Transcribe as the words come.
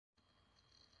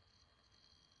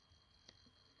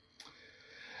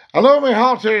Hello, my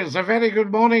hearties. A very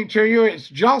good morning to you. It's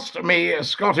just me,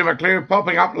 Scottie McClue,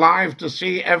 popping up live to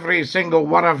see every single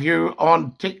one of you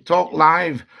on TikTok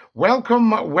Live.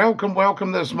 Welcome, welcome,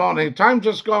 welcome this morning. Time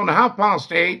just gone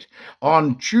 8:30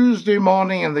 on Tuesday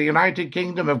morning in the United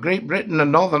Kingdom of Great Britain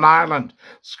and Northern Ireland.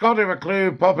 Scottie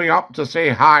McClue popping up to say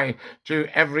hi to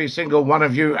every single one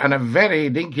of you and a very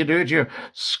dinky do to you.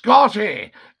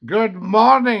 Scottie, good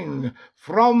morning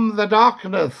from the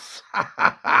darkness.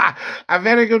 A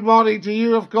very good morning to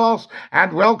you, of course,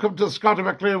 and welcome to Scottie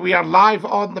McClue. We are live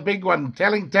on the big one,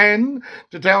 telling 10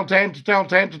 to tell 10 to tell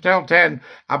 10 to tell 10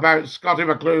 about Scottie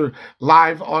McClue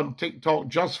live on TikTok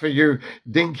just for you.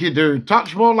 Dinky do.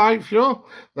 Touch more live, sure.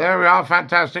 There we are.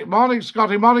 Fantastic. Morning,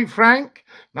 Scottie. Morning, Frank.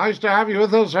 Nice to have you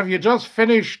with us. Have you just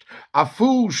finished a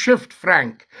full shift,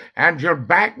 Frank? And you're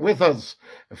back with us.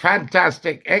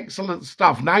 Fantastic. Excellent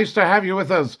stuff. Nice to have you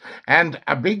with us. And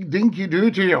a big dinky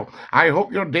do to you. I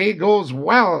hope your day goes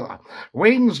well.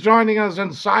 Wayne's joining us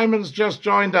and Simon's just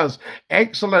joined us.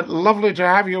 Excellent. Lovely to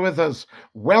have you with us.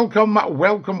 Welcome,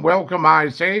 welcome, welcome, I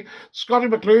say. Scottie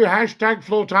McClue, hashtag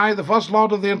FlowTie, the first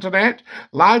lord of the internet,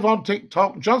 live on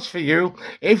TikTok just for you.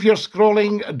 If you're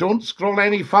scrolling, don't scroll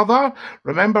any further.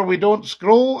 Remember, we don't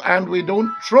scroll and we don't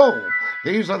troll.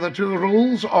 These are the two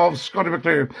rules of Scottie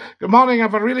McClue. Good morning.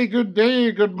 Have a really good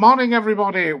day. Good morning,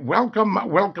 everybody. Welcome,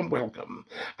 welcome, welcome.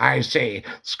 I say,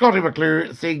 Scottie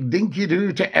McClue, saying dinky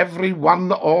do to every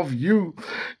one of you.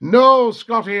 No,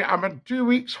 Scottie, I'm on 2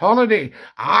 weeks holiday.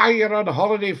 You're on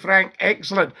holiday, Frank.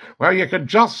 Excellent. Well, you can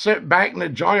just sit back and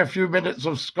enjoy a few minutes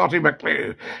of Scottie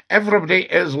McClue. Everybody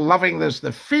is loving this.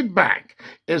 The feedback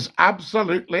is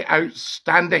absolutely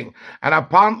outstanding. And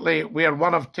apparently, we are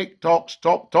one of TikTok's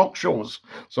top talk shows.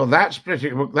 So that's pretty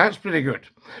good.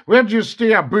 Where do you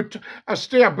stay about? I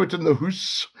stay about in the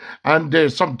house, and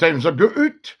sometimes I go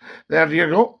out. There you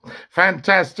go.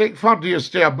 Fantastic. Where do you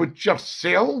stay about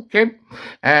yourself, Ken?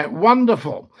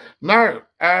 Wonderful. Now,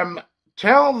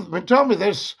 tell me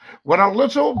this. We're a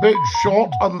little bit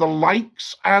short on the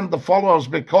likes and the followers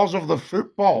because of the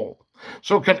football.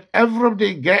 So can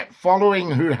everybody get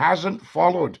following who hasn't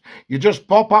followed? You just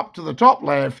pop up to the top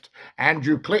left and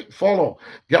you click follow.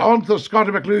 Get onto the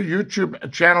Scottie McClue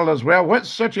YouTube channel as well. What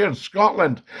city in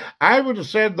Scotland? I would have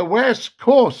said the West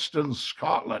Coast in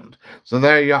Scotland. So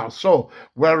there you are. So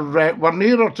we're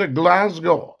nearer to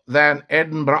Glasgow than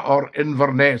Edinburgh or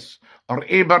Inverness or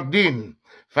Aberdeen.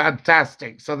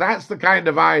 Fantastic. So that's the kind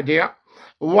of idea.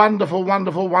 Wonderful,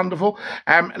 wonderful, wonderful.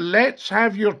 Let's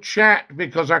have your chat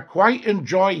because I quite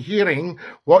enjoy hearing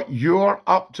what you're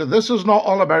up to. This is not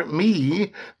all about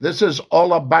me. This is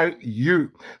all about you.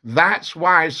 That's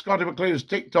why Scottie McClue's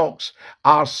TikToks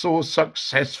are so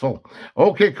successful.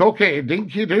 Okay,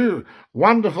 dinky do.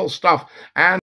 Wonderful stuff. And